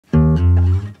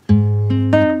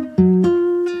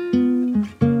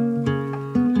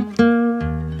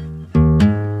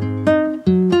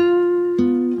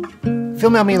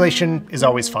Film emulation is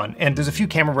always fun, and there's a few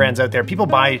camera brands out there people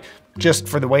buy just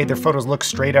for the way their photos look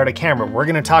straight out of camera. We're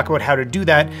gonna talk about how to do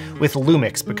that with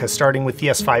Lumix, because starting with the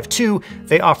S5 II,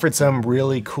 they offered some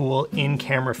really cool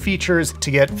in-camera features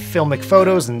to get filmic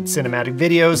photos and cinematic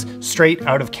videos straight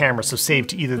out of camera, so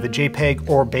saved to either the JPEG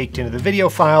or baked into the video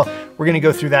file. We're gonna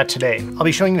go through that today. I'll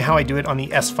be showing you how I do it on the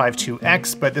S5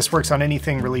 IIX, but this works on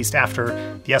anything released after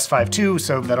the S5 II,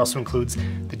 so that also includes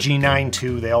the G9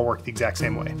 II. They all work the exact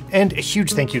same way. And a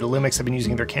huge thank you to Lumix. I've been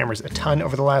using their cameras a ton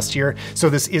over the last year, so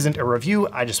this isn't a review,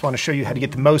 I just want to show you how to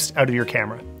get the most out of your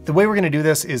camera. The way we're going to do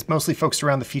this is mostly focused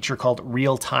around the feature called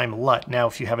real-time LUT. Now,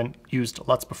 if you haven't used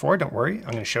LUTs before, don't worry, I'm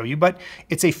going to show you, but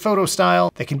it's a photo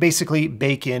style that can basically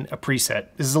bake in a preset.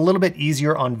 This is a little bit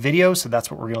easier on video, so that's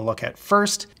what we're going to look at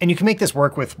first. And you can make this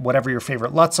work with whatever your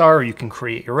favorite LUTs are, or you can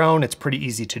create your own. It's pretty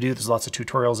easy to do. There's lots of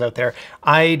tutorials out there.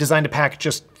 I designed a pack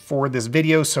just for this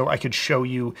video so I could show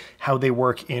you how they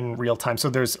work in real time. So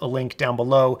there's a link down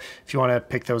below if you want to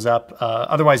pick those up.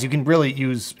 Otherwise, you can really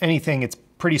use anything. It's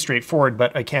pretty straightforward,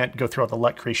 but I can't go through all the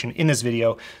LUT creation in this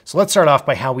video. So let's start off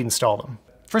by how we install them.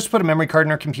 First, put a memory card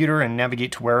in our computer and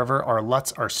navigate to wherever our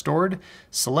LUTs are stored.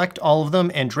 Select all of them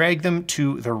and drag them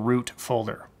to the root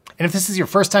folder. And if this is your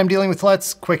first time dealing with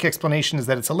LUTs, quick explanation is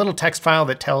that it's a little text file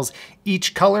that tells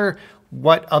each color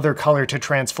what other color to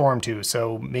transform to.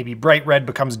 So maybe bright red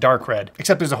becomes dark red,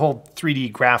 except there's a whole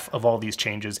 3D graph of all these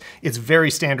changes. It's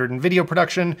very standard in video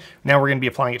production. Now we're gonna be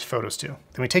applying it to photos too.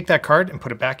 Then we take that card and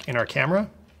put it back in our camera.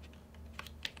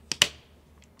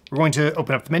 We're going to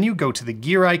open up the menu, go to the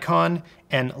gear icon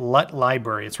and LUT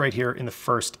library. It's right here in the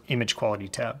first image quality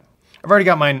tab. I've already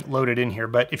got mine loaded in here,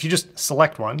 but if you just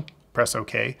select one, press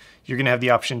OK, you're gonna have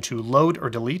the option to load or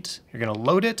delete. You're gonna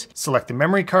load it, select the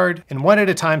memory card, and one at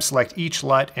a time select each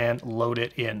LUT and load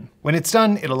it in. When it's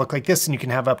done, it'll look like this, and you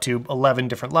can have up to 11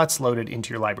 different LUTs loaded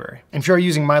into your library. And if you're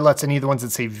using my LUTs, any of the ones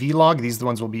that say Vlog, these are the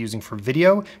ones we'll be using for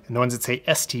video, and the ones that say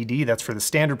STD, that's for the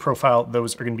standard profile,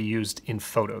 those are gonna be used in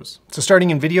photos. So starting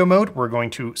in video mode, we're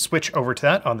going to switch over to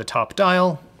that on the top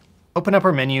dial, open up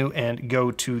our menu and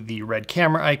go to the red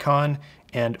camera icon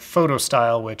and photo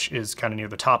style, which is kind of near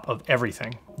the top of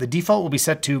everything. The default will be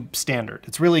set to standard.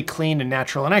 It's really clean and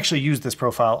natural, and I actually use this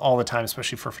profile all the time,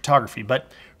 especially for photography, but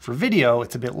for video,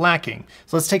 it's a bit lacking.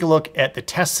 So let's take a look at the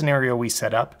test scenario we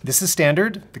set up. This is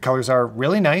standard. The colors are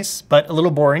really nice, but a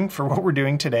little boring for what we're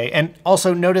doing today. And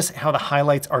also notice how the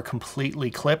highlights are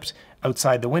completely clipped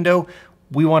outside the window.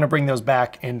 We want to bring those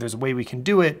back, and there's a way we can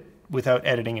do it without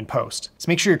editing in post. So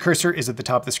make sure your cursor is at the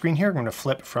top of the screen here. I'm going to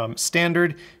flip from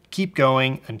standard, keep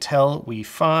going until we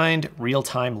find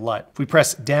real-time LUT. If we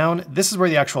press down, this is where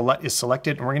the actual LUT is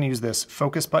selected, and we're gonna use this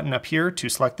focus button up here to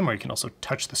select them, or you can also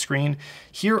touch the screen.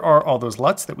 Here are all those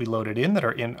LUTs that we loaded in that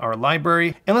are in our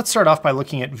library. And let's start off by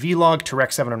looking at Vlog to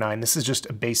Rec. 709. This is just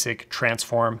a basic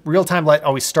transform. Real-time LUT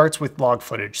always starts with log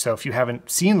footage. So if you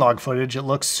haven't seen log footage, it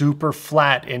looks super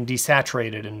flat and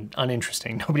desaturated and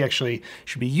uninteresting. Nobody actually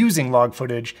should be using log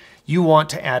footage. You want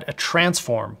to add a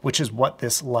transform, which is what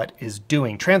this LUT is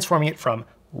doing, transforming it from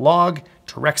log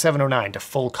to Rec. 709 to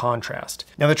full contrast.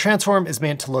 Now the transform is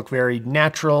meant to look very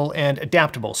natural and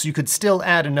adaptable, so you could still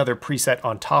add another preset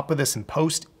on top of this in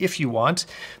post if you want,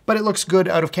 but it looks good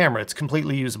out of camera. It's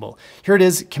completely usable. Here it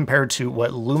is compared to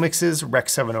what Lumix's Rec.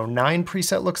 709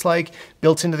 preset looks like.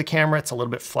 Built into the camera, it's a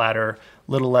little bit flatter,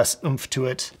 a little less oomph to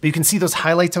it. But you can see those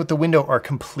highlights out the window are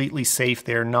completely safe.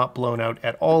 They're not blown out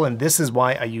at all, and this is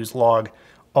why I use log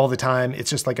all the time. It's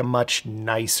just like a much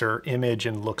nicer image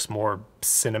and looks more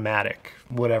cinematic,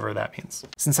 whatever that means.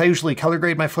 Since I usually color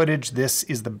grade my footage, this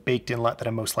is the baked in LUT that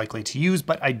I'm most likely to use,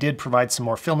 but I did provide some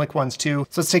more filmic ones too.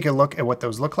 So let's take a look at what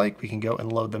those look like. We can go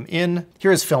and load them in.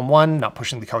 Here is film 1, not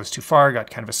pushing the colors too far,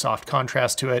 got kind of a soft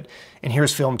contrast to it. And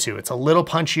here's film 2. It's a little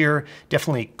punchier,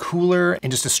 definitely cooler,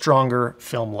 and just a stronger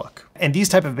film look. And these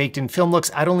type of baked in film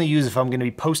looks, I'd only use if I'm gonna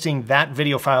be posting that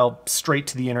video file straight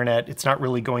to the internet. It's not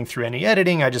really going through any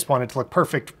editing. I just want it to look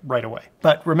perfect right away.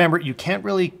 But remember, you can't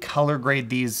really color grade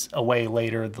these away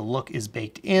later. The look is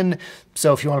baked in.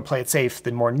 So if you want to play it safe,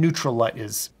 the more neutral LUT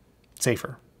is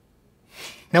safer.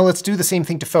 Now let's do the same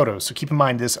thing to photos. So keep in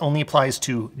mind, this only applies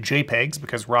to JPEGs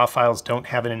because RAW files don't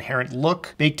have an inherent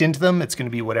look baked into them. It's going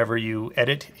to be whatever you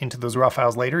edit into those RAW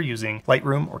files later using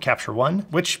Lightroom or Capture One,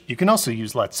 which you can also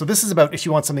use LUTs. So this is about if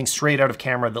you want something straight out of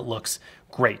camera that looks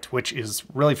great, which is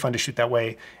really fun to shoot that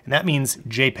way. And that means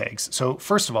JPEGs. So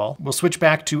first of all, we'll switch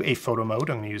back to a photo mode.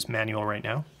 I'm going to use manual right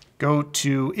now. Go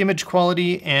to image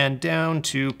quality and down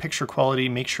to picture quality.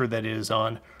 Make sure that it is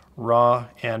on raw,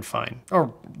 and fine,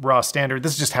 or raw standard.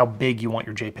 This is just how big you want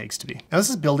your JPEGs to be. Now this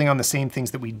is building on the same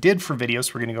things that we did for video,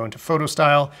 so we're gonna go into photo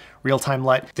style, real-time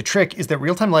LUT. The trick is that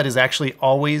real-time LUT is actually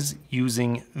always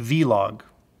using vlog,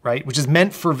 right? Which is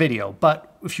meant for video,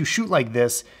 but if you shoot like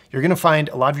this, you're gonna find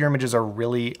a lot of your images are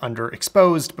really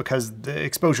underexposed because the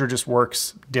exposure just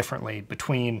works differently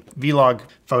between vlog,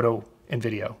 photo, and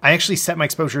video. I actually set my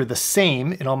exposure the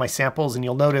same in all my samples, and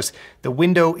you'll notice the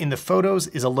window in the photos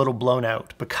is a little blown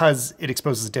out because it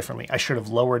exposes differently. I should have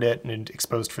lowered it and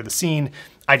exposed for the scene.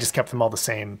 I just kept them all the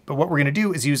same. But what we're gonna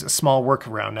do is use a small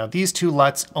workaround. Now these two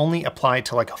LUTs only apply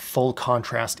to like a full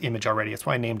contrast image already. That's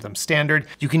why I named them standard.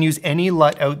 You can use any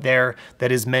LUT out there that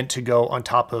is meant to go on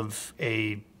top of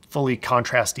a fully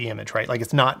contrasty image, right? Like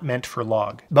it's not meant for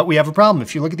log. But we have a problem.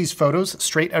 If you look at these photos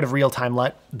straight out of real-time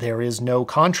LUT, there is no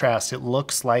contrast. It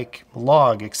looks like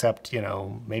log, except, you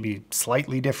know, maybe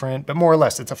slightly different, but more or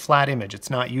less it's a flat image. It's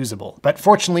not usable. But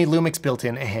fortunately, Lumix built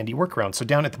in a handy workaround. So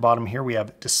down at the bottom here, we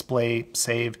have display,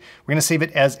 save. We're gonna save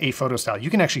it as a photo style. You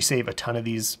can actually save a ton of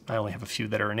these. I only have a few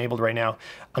that are enabled right now.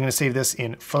 I'm gonna save this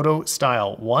in photo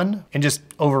style 1 and just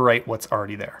overwrite what's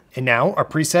already there. And now our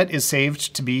preset is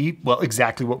saved to be, well,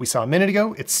 exactly what we saw a minute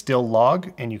ago. It's still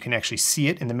log, and you can actually see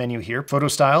it in the menu here. Photo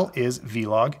style is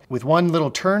vlog. With one little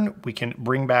turn, we can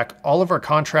bring back all of our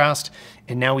contrast,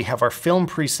 and now we have our film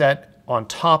preset on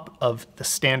top of the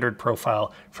standard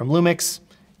profile from Lumix,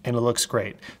 and it looks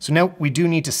great. So now we do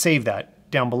need to save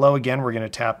that. Down below again, we're gonna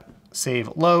tap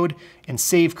save load and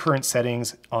save current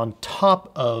settings on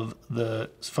top of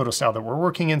the photo style that we're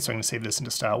working in. So I'm gonna save this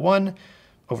into style 1.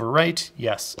 Overwrite,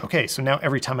 yes. Okay, so now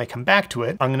every time I come back to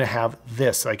it, I'm gonna have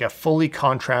this, like a fully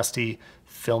contrasty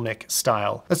filmic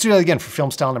style. Let's do that again for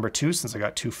film style number 2, since I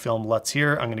got 2 film LUTs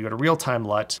here. I'm gonna go to real-time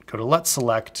LUT, go to LUT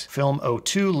select, film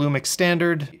 02, Lumix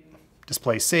standard,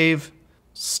 display save,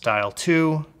 style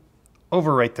 2,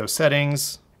 overwrite those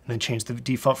settings, and then change the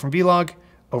default from vlog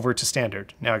over to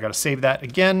standard. Now I gotta save that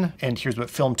again, and here's what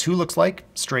film 2 looks like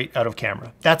straight out of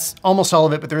camera. That's almost all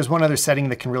of it, but there's one other setting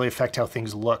that can really affect how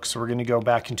things look. So we're gonna go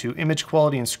back into image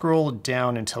quality and scroll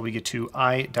down until we get to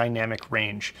eye dynamic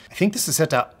range. I think this is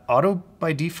set to auto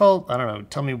by default. I don't know,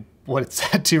 tell me what it's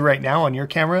set to right now on your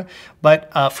camera.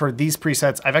 But for these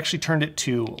presets, I've actually turned it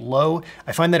to low.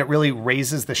 I find that it really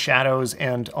raises the shadows,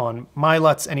 and on my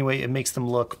LUTs anyway, it makes them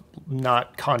look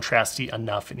not contrasty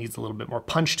enough. It needs a little bit more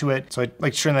punch to it. So I'd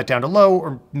like to turn that down to low,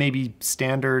 or maybe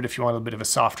standard if you want a bit of a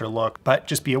softer look. But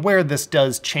just be aware this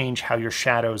does change how your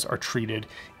shadows are treated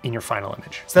in your final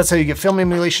image. So that's how you get film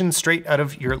emulation straight out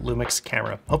of your Lumix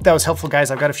camera. Hope that was helpful,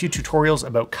 guys. I've got a few tutorials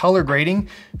about color grading.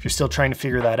 If you're still trying to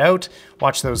figure that out,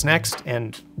 watch those next,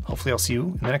 and hopefully I'll see you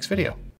in the next video.